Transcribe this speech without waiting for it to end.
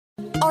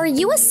Are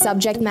you a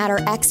subject matter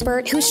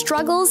expert who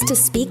struggles to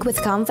speak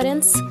with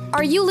confidence?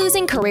 Are you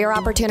losing career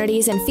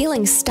opportunities and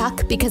feeling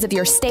stuck because of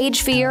your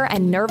stage fear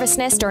and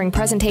nervousness during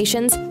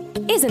presentations?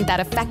 Isn't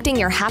that affecting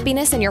your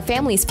happiness and your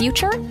family's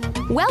future?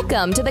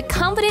 Welcome to the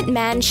Confident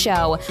Man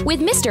Show with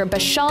Mr.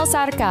 Bishal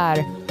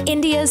Sarkar,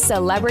 India's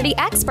celebrity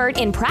expert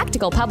in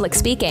practical public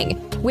speaking,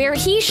 where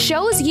he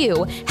shows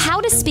you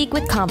how to speak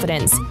with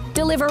confidence,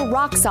 deliver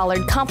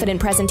rock-solid confident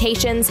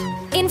presentations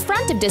in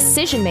front of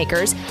decision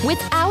makers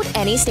without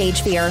any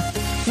stage fear.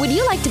 Would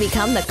you like to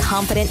become the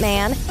confident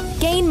man,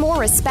 gain more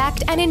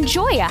respect, and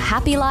enjoy a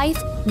happy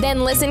life?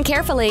 Then listen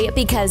carefully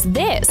because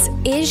this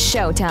is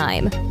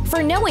showtime.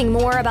 For knowing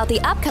more about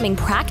the upcoming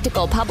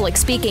practical public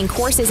speaking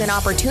courses and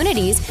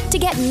opportunities to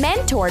get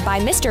mentored by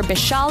Mr.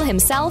 Bishal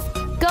himself,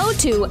 go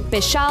to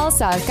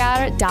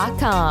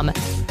bishalsarkar.com.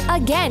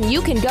 Again,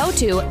 you can go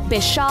to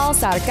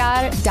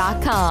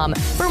bishalsarkar.com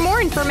for more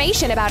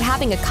information about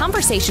having a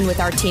conversation with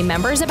our team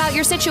members about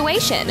your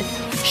situation.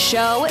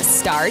 Show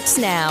starts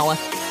now.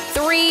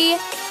 3,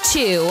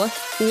 2,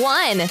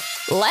 1,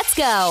 let's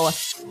go.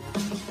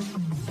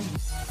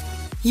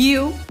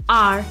 You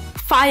are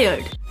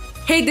fired.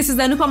 Hey, this is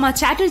Anupama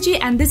Chatterjee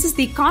and this is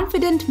the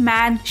Confident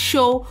Man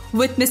Show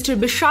with Mr.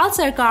 Bishal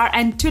Sarkar,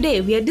 and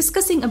today we are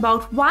discussing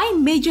about why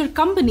major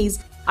companies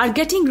are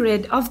getting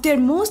rid of their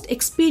most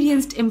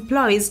experienced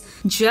employees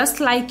just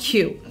like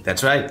you.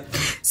 That's right.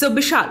 So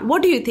Bishal,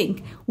 what do you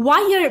think? Why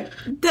are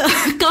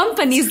the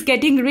companies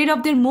getting rid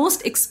of their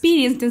most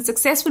experienced and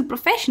successful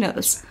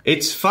professionals?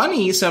 It's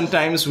funny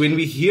sometimes when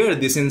we hear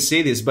this and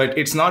say this, but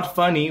it's not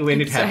funny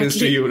when it happens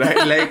to you,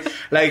 right?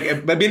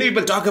 like many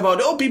people talk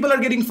about, oh, people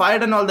are getting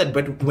fired and all that.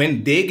 But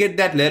when they get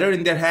that letter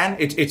in their hand,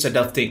 it's a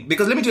tough thing.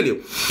 Because let me tell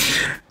you,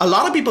 a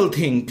lot of people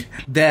think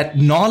that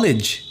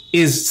knowledge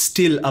is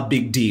still a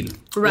big deal.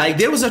 Right. Like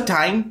there was a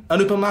time,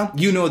 Anupama,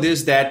 you know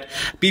this, that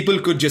people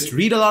could just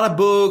read a lot of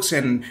books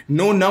and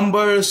know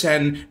numbers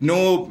and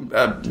know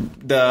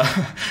the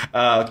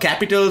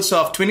capitals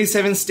of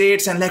 27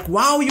 states and like,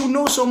 wow, you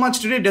know so much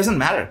today. It doesn't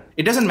matter.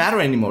 It doesn't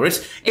matter anymore.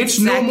 It's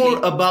no more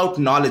about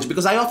knowledge,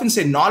 because I often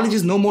say knowledge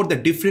is no more the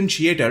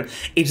differentiator.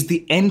 It's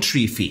the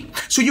entry fee.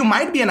 So you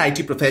might be an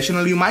IT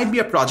professional, you might be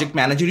a project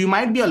manager, you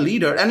might be a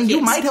leader, and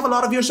you might have a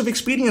lot of years of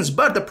experience.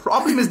 But the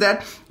problem is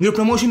that your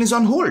promotion is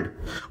on hold.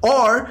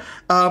 Or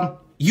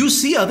you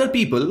see other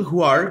people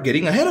who are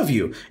getting ahead of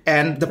you,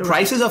 and the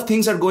prices of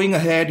things are going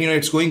ahead. You know,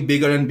 it's going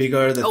bigger and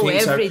bigger.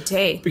 Every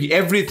day.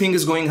 Everything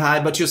is going high,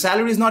 but your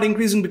salary is not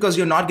increasing because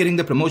you're not getting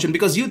the promotion,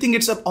 because you think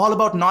it's all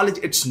about knowledge.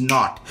 It's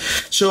not.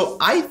 So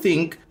I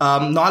think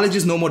knowledge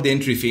is no more the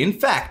entry fee. In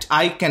fact,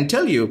 I can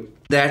tell you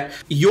that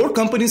your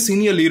company's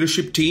senior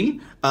leadership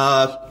team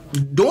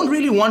don't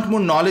really want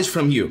more knowledge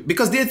from you,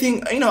 because they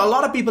think, a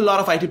lot of people, a lot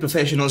of IT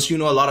professionals, a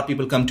lot of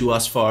people come to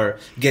us for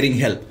getting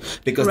help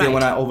because they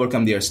want to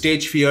overcome their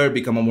stage fear,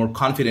 become a more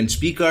confident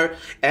speaker.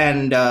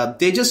 And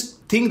they just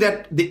think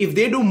that if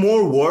they do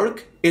more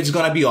work, it's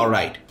going to be all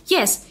right.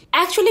 Yes.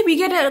 Actually, we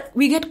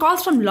get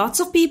calls from lots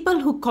of people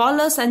who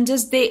call us and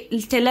they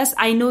tell us,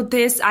 I know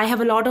this, I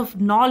have a lot of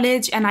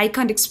knowledge and I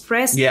can't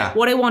express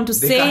what I want to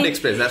say. They can't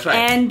express, that's right.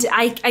 And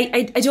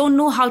I don't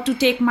know how to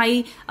take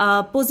my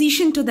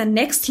position to the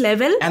next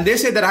level. And they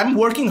say that I'm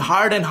working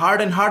hard and hard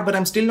and hard, but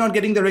I'm still not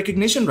getting the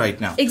recognition right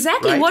now.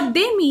 Exactly. Right? What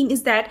they mean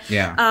is that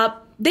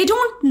they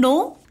don't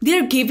know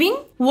they're giving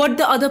what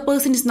the other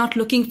person is not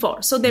looking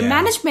for. So their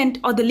management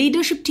or the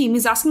leadership team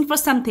is asking for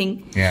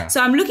something. Yeah.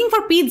 So I'm looking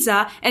for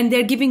pizza and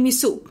they're giving me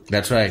soup.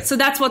 That's right. So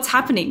that's what's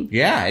happening.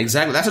 Yeah,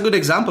 exactly. That's a good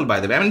example, by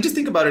the way. I mean, just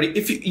think about it.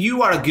 If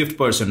you are a gift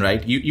person,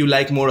 right? You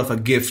like more of a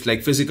gift,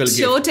 like physical gift.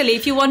 Totally.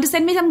 If you want to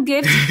send me some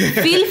gifts,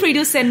 feel free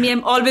to send me.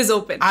 I'm always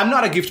open. I'm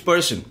not a gift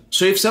person.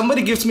 So if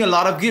somebody gives me a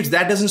lot of gifts,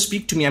 that doesn't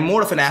speak to me. I'm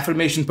more of an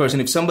affirmation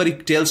person. If somebody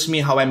tells me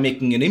how I'm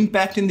making an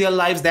impact in their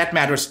lives, that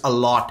matters a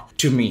lot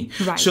to me.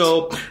 Right.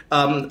 So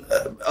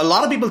a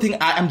lot of people think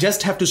I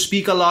just have to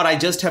speak a lot. I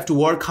just have to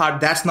work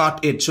hard. That's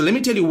not it. So let me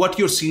tell you what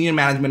your senior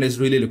management is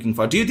really looking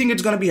for. Do you think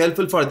it's going to be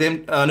helpful for them,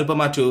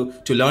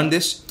 Anupama, to learn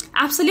this?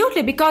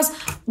 Absolutely, because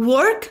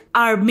work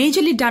are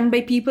majorly done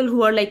by people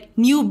who are like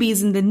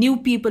newbies and the new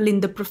people in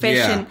the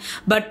profession. Yeah.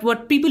 But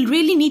what people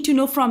really need to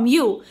know from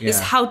you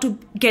is how to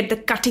get the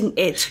cutting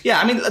edge. Yeah,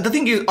 I mean, the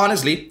thing is,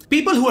 honestly,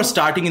 people who are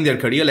starting in their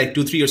career, like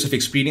 2-3 years of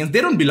experience,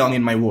 they don't belong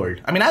in my world.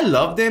 I mean, I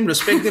love them,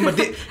 respect them, but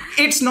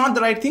it's not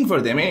the right thing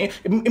for them.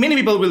 Many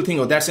people will think,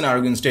 oh, that's an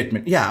arrogant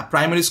statement. Yeah,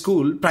 primary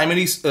school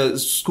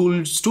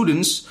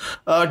students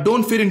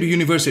don't fit into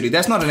university.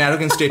 That's not an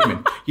arrogant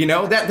statement.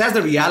 That's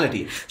the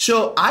reality.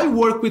 So I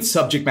work with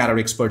subject matter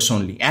experts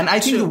only. And I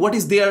think what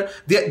is they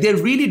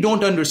really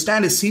don't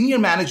understand is senior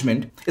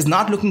management is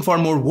not looking for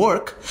more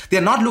work.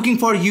 They're not looking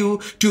for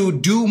you to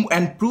do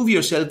and prove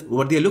yourself.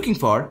 What they're looking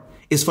for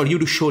is for you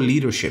to show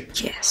leadership.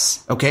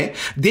 Yes. Okay.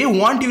 They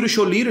want you to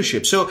show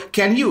leadership. So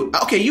you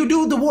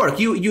do the work.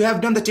 You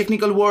have done the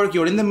technical work.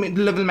 You're in the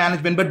mid-level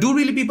management, but do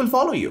really people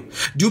follow you?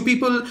 Do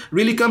people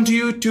really come to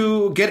you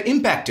to get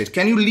impacted?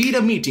 Can you lead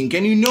a meeting?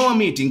 Can you know a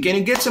meeting? Can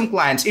you get some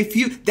clients?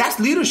 That's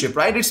leadership,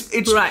 right?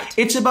 It's right.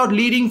 It's about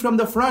leading from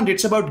the front.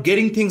 It's about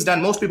getting things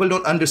done. Most people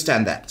don't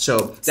understand that.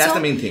 So that's the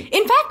main thing.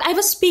 In fact, I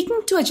was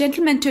speaking to a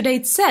gentleman today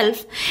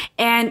itself,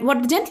 and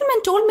what the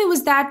gentleman told me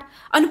was that,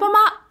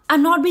 Anupama,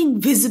 I'm not being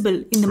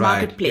visible in the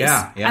marketplace.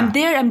 Yeah. I'm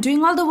there, I'm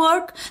doing all the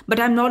work, but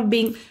I'm not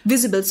being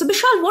visible. So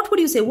Bishal, what would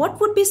you say? What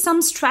would be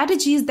some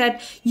strategies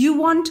that you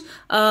want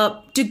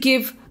to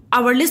give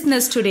our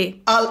listeners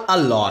today? A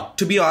lot.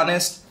 To be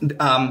honest,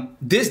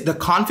 the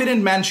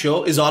Confident Man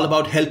Show is all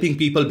about helping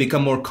people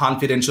become more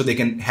confident so they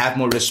can have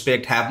more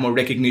respect, have more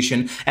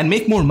recognition, and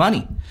make more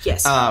money.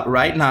 Yes.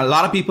 Right? Now, a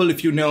lot of people,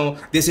 if you know,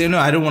 they say, no,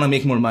 I don't want to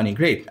make more money.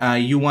 Great.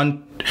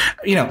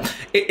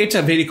 It's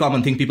a very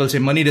common thing. People say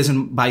money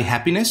doesn't buy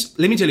happiness.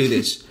 Let me tell you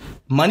this.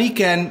 Money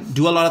can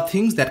do a lot of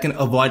things that can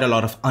avoid a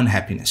lot of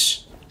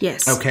unhappiness.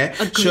 Yes. Okay.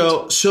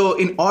 Agreed. So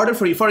in order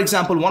for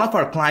example, one of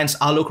our clients,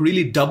 Alok,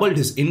 really doubled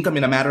his income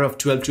in a matter of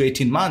 12 to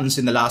 18 months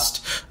in the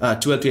last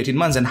 12 to 18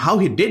 months. And how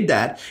he did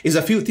that is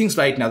a few things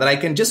right now that I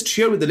can just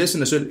share with the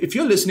listeners. So if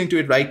you're listening to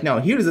it right now,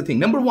 here is the thing.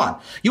 Number one,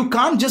 you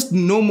can't just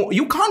know more.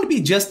 You can't be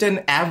just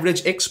an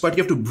average expert.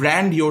 You have to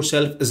brand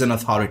yourself as an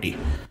authority.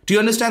 Do you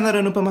understand that,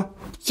 Anupama?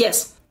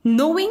 Yes.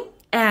 Knowing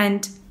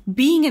and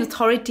being an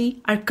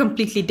authority are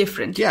completely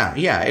different. Yeah.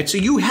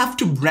 You have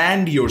to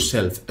brand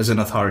yourself as an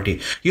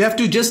authority. You have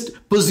to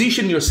just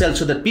position yourself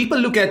so that people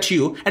look at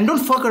you and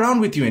don't fuck around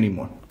with you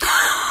anymore.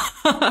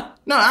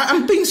 No,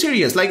 I'm being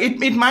serious. Like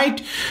it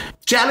might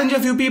challenge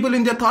a few people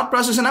in their thought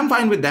process, and I'm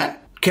fine with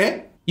that.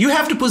 Okay. You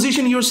have to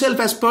position yourself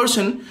as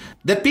person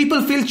that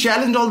people feel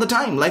challenged all the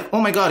time. Like,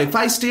 oh my God, if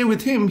I stay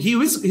with him, he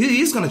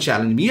is going to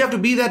challenge me. You have to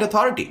be that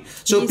authority.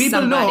 So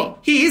people know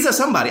he is a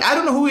somebody. I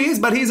don't know who he is,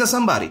 but he's a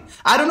somebody.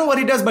 I don't know what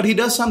he does, but he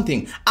does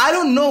something. I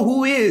don't know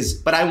who he is,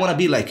 but I want to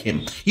be like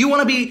him. You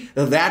want to be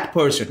that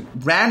person.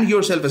 Brand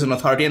yourself as an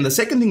authority. And the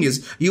second thing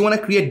is you want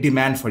to create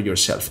demand for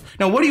yourself.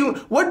 Now, what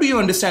do you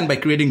understand by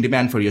creating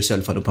demand for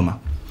yourself, Anupama?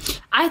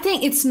 I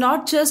think it's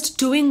not just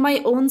doing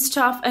my own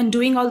stuff and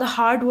doing all the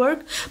hard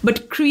work,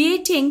 but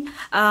creating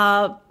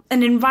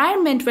an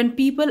environment when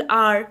people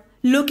are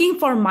looking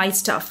for my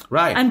stuff.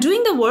 Right. I'm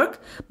doing the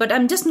work, but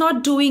I'm just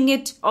not doing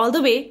it all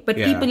the way, but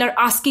people are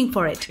asking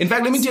for it. In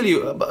fact, let me tell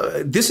you,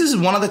 this is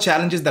one of the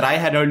challenges that I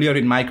had earlier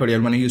in my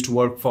career when I used to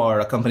work for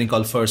a company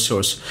called First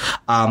Source.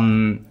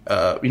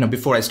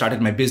 Before I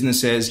started my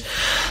businesses,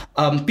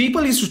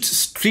 people used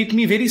to treat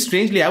me very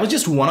strangely. I was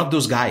just one of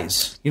those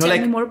guys, Tell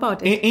me more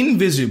about it.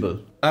 Invisible.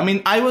 I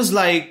mean, I was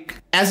like,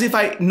 as if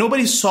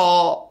nobody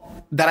saw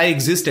that I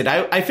existed.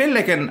 I felt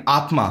like an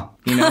Atma,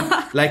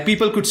 like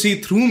people could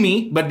see through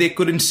me, but they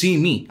couldn't see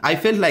me. I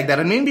felt like that.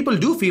 And many people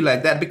do feel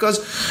like that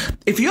because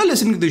if you're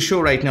listening to this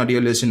show right now,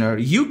 dear listener,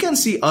 you can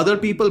see other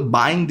people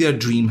buying their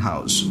dream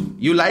house.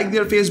 You like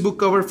their Facebook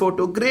cover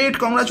photo. Great.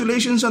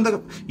 Congratulations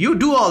you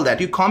do all that.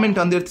 You comment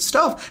on their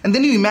stuff. And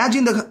then you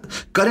imagine the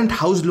current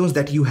house loans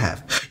that you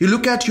have. You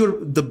look at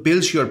the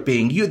bills you're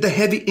paying, the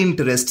heavy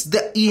interests,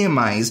 the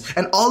EMIs,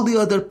 and all the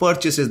other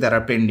purchases that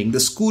are pending,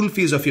 the school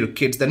fees of your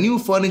kids, the new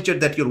furniture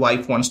that your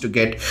wife wants to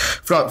get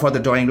for the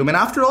drawing room. And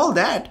after all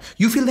that,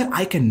 you feel that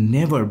I can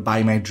never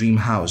buy my dream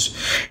house.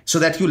 So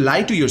that you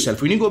lie to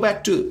yourself. When you go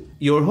back to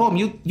your home,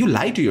 you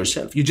lie to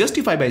yourself. You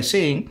justify by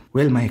saying,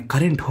 well, my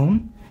current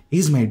home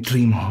is my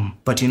dream home.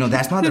 But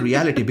that's not the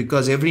reality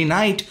because every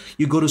night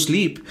you go to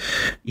sleep,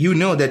 you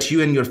know that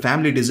you and your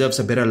family deserves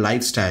a better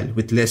lifestyle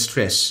with less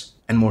stress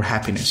and more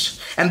happiness.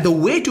 And the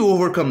way to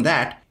overcome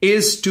that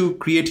is to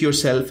create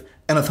yourself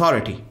an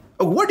authority.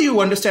 What do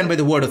you understand by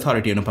the word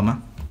authority, Anupama?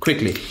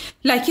 Quickly.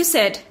 Like you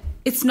said,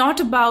 it's not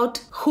about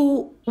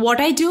what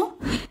I do.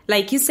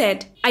 Like you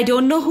said, I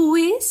don't know who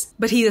he is,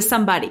 but he is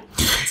somebody.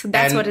 So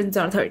that's what is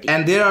authority.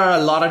 And there are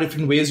a lot of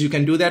different ways you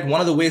can do that.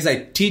 One of the ways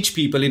I teach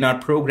people in our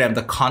program,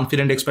 the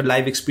Confident Expert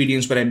Live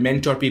Experience, where I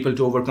mentor people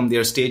to overcome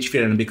their stage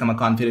fear and become a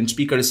confident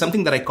speaker, is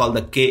something that I call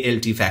the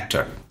KLT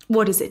factor.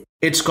 What is it?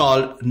 It's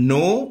called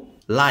know,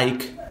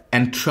 like,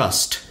 and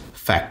trust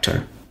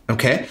factor.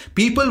 Okay?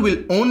 People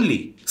will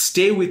only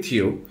stay with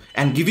you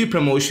and give you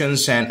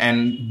promotions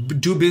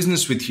and do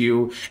business with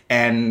you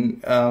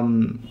and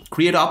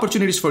create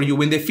opportunities for you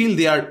when they feel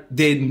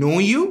they know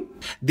you,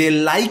 they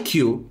like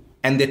you,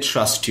 and they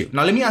trust you.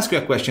 Now, let me ask you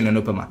a question,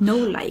 Anupama. No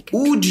like.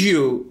 Would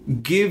you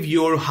give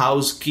your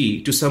house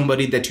key to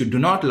somebody that you do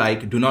not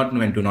like, do not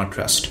know, and do not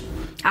trust?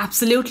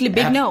 Absolutely.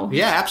 Big no.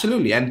 Yeah,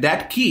 absolutely. And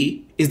that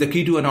key is the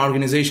key to an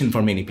organization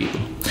for many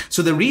people.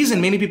 So the reason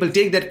many people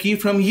take that key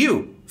from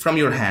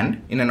your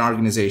hand in an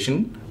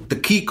organization, the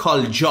key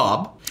called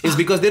job, is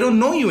because they don't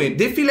know you.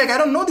 They feel like, I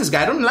don't know this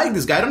guy. I don't like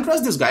this guy. I don't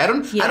trust this guy. I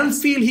don't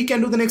feel he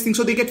can do the next thing.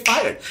 So they get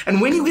fired. And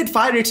when you get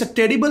fired, it's a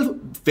terrible,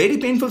 very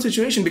painful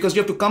situation because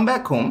you have to come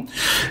back home,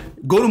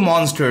 go to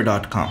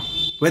monster.com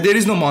where there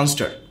is no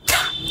monster.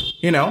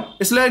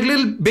 It's like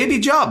little baby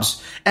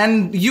jobs.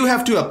 And you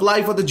have to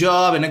apply for the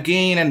job and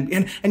again.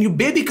 And your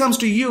baby comes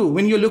to you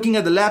when you're looking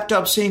at the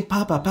laptop saying,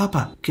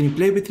 Papa, can you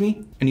play with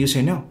me? And you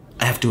say, no,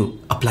 I have to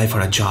apply for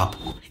a job.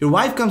 Your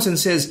wife comes and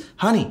says,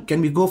 honey,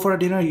 can we go for a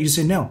dinner? You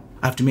say, no,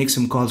 I have to make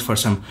some calls for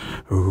some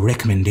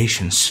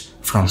recommendations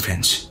from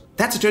friends.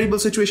 That's a terrible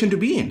situation to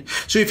be in.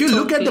 So if you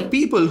look at the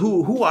people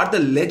who are the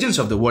legends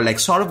of the world, like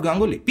Saurav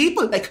Ganguly,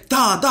 people like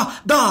da.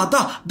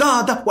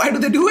 Why do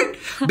they do it?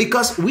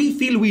 Because we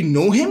feel we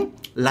know him,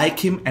 like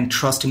him, and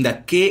trust him.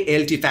 That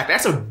KLT factor.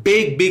 That's a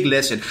big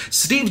lesson.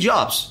 Steve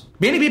Jobs.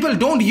 Many people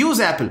don't use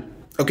Apple.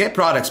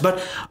 Products.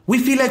 But we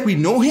feel like we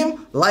know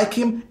him, like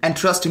him, and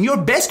trust him. Your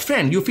best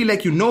friend, you feel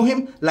like you know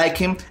him, like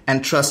him,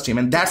 and trust him.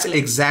 And that's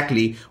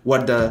exactly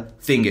what the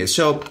thing is.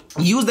 So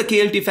use the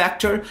KLT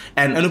factor.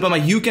 And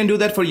Anupama, you can do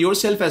that for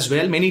yourself as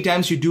well. Many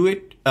times you do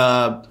it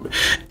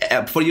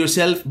for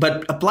yourself,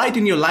 but apply it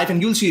in your life and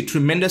you'll see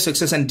tremendous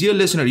success. And dear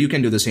listener, you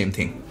can do the same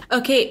thing.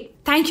 Okay.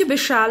 Thank you,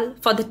 Bishal,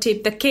 for the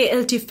tip, the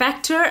KLT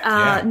factor.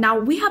 Now,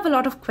 we have a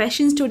lot of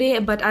questions today,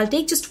 but I'll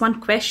take just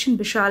one question,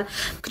 Bishal.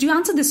 Could you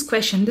answer this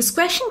question? This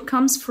question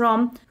comes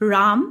from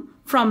Ram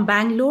from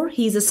Bangalore.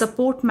 He's a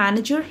support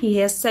manager. He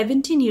has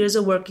 17 years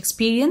of work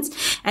experience,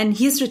 and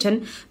he's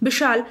written,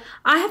 Bishal,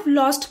 I have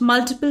lost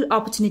multiple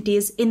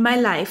opportunities in my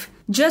life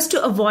just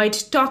to avoid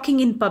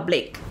talking in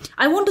public.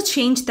 I want to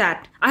change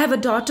that. I have a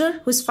daughter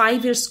who's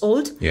 5 years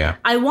old.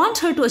 I want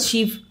her to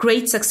achieve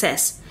great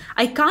success.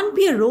 I can't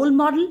be a role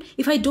model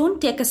if I don't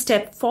take a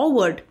step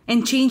forward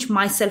and change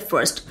myself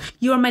first.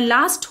 You are my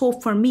last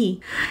hope for me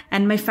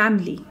and my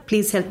family.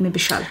 Please help me,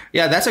 Bishal.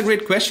 Yeah, that's a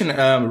great question,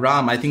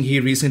 Ram. I think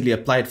he recently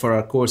applied for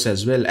our course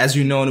as well. As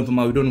you know,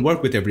 Anupama, we don't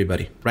work with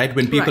everybody, right?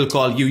 When people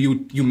call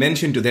you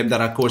mention to them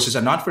that our courses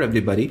are not for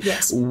everybody.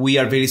 Yes. We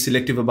are very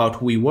selective about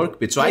who we work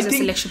with. So There's I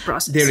think a selection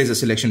process. There is a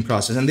selection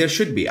process, and there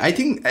should be. I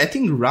think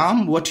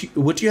Ram, what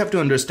you have to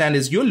understand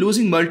is you're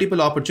losing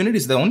multiple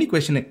opportunities. The only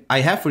question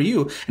I have for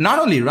you, not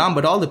only Ram,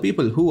 but all the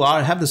people who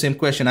have the same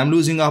question. I'm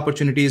losing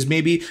opportunities.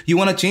 Maybe you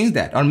want to change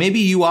that. Or maybe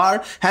you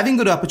are having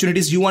good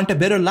opportunities. You want a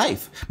better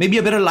life. Maybe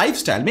a better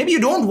lifestyle. Maybe you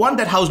don't want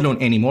that house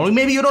loan anymore.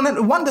 Maybe you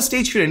don't want the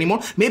stage fear anymore.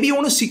 Maybe you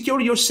want to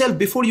secure yourself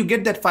before you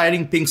get that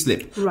firing pink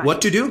slip. Right.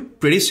 What to do?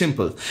 Pretty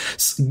simple.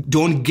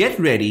 Don't get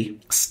ready.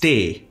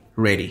 Stay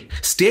ready.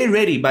 Stay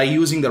ready by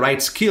using the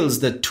right skills,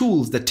 the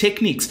tools, the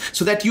techniques,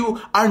 so that you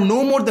are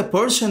no more the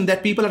person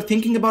that people are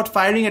thinking about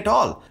firing at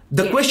all.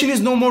 The question is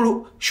no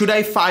more, should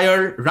I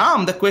fire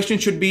Ram? The question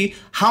should be,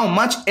 how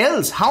much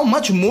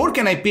more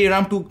can I pay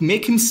Ram to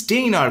make him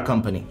stay in our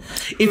company?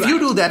 If you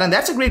do that, and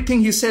that's a great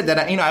thing he said, that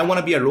I want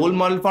to be a role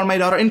model for my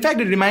daughter. In fact,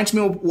 it reminds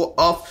me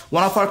of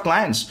one of our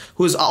clients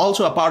who is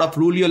also a part of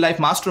Rule Your Life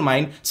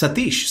Mastermind,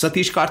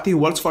 Satish Karthi, who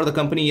works for the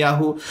company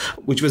Yahoo,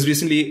 which was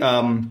recently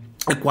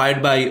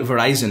acquired by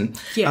Verizon.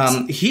 Yes.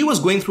 He was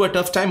going through a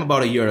tough time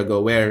about a year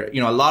ago where,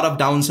 a lot of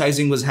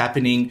downsizing was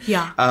happening.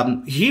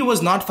 He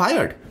was not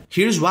fired.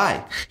 Here's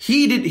why.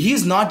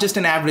 He's not just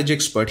an average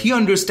expert. He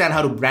understands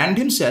how to brand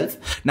himself.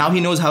 Now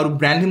he knows how to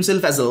brand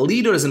himself as a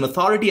leader, as an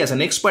authority, as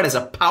an expert, as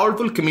a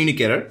powerful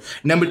communicator.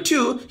 Number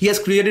 2, he has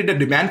created a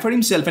demand for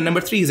himself. And number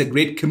 3, he's a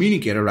great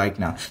communicator right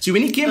now. So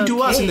when he came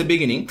to us in the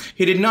beginning,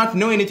 he did not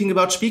know anything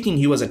about speaking.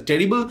 He was a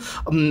terrible,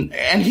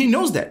 and he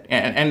knows that.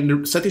 And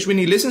Satish, when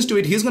he listens to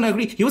it, he's going to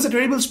agree. He was a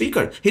terrible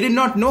speaker. He did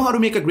not know how to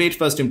make a great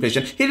first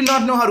impression. He did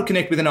not know how to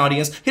connect with an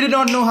audience. He did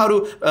not know how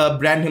to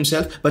brand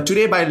himself. But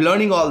today, by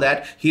learning all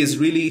that, he has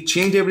really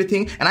changed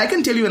everything. And I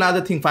can tell you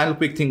another thing, final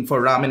quick thing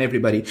for Ram and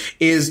everybody,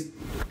 is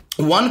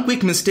one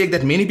quick mistake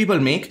that many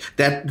people make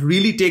that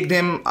really take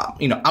them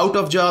out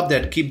of job,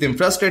 that keep them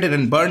frustrated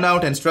and burned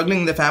out and struggling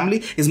in the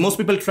family, is most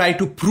people try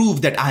to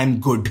prove that I'm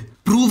good.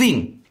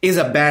 Proving is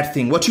a bad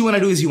thing. What you want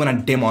to do is you want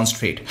to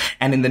demonstrate.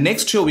 And in the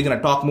next show, we're going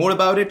to talk more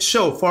about it.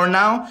 So for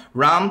now,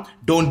 Ram,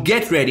 don't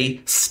get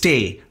ready,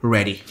 stay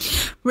ready.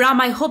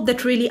 Ram, I hope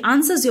that really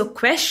answers your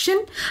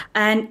question.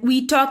 And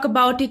we talk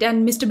about it,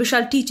 and Mr.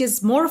 Bishal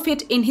teaches more of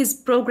it in his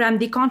program,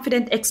 The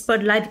Confident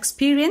Expert Live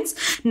Experience.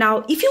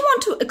 Now, if you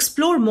want to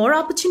explore more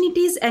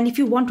opportunities and if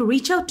you want to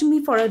reach out to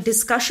me for a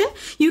discussion,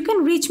 you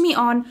can reach me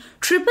on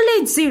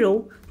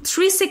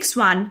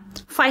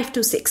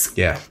 888-361-526.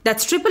 Yeah.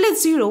 That's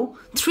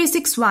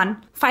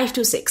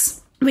 888-361-526.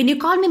 When you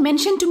call me,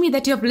 mention to me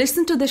that you have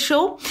listened to the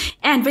show.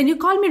 And when you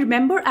call me,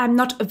 remember, I'm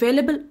not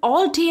available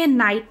all day and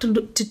night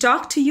to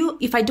talk to you.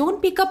 If I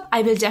don't pick up,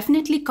 I will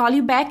definitely call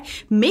you back.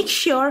 Make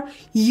sure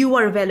you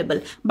are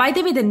available. By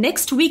the way, the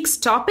next week's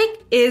topic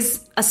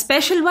is a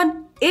special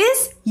one,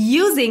 is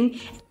using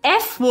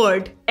F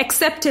word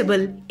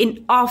acceptable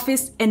in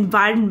office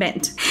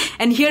environment.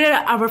 And here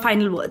are our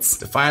final words.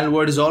 The final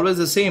word is always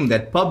the same,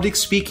 that public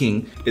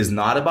speaking is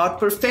not about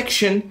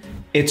perfection.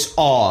 It's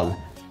all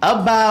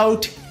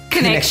about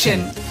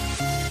connection.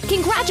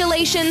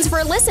 Congratulations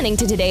for listening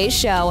to today's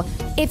show.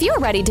 If you're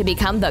ready to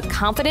become the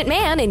confident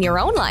man in your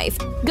own life,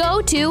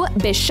 go to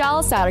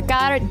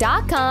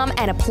bishalsarkar.com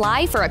and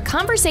apply for a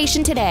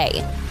conversation today.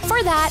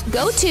 For that,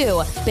 go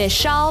to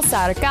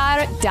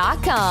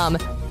bishalsarkar.com.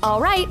 All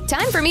right,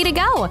 time for me to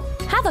go.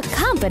 Have a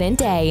confident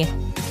day.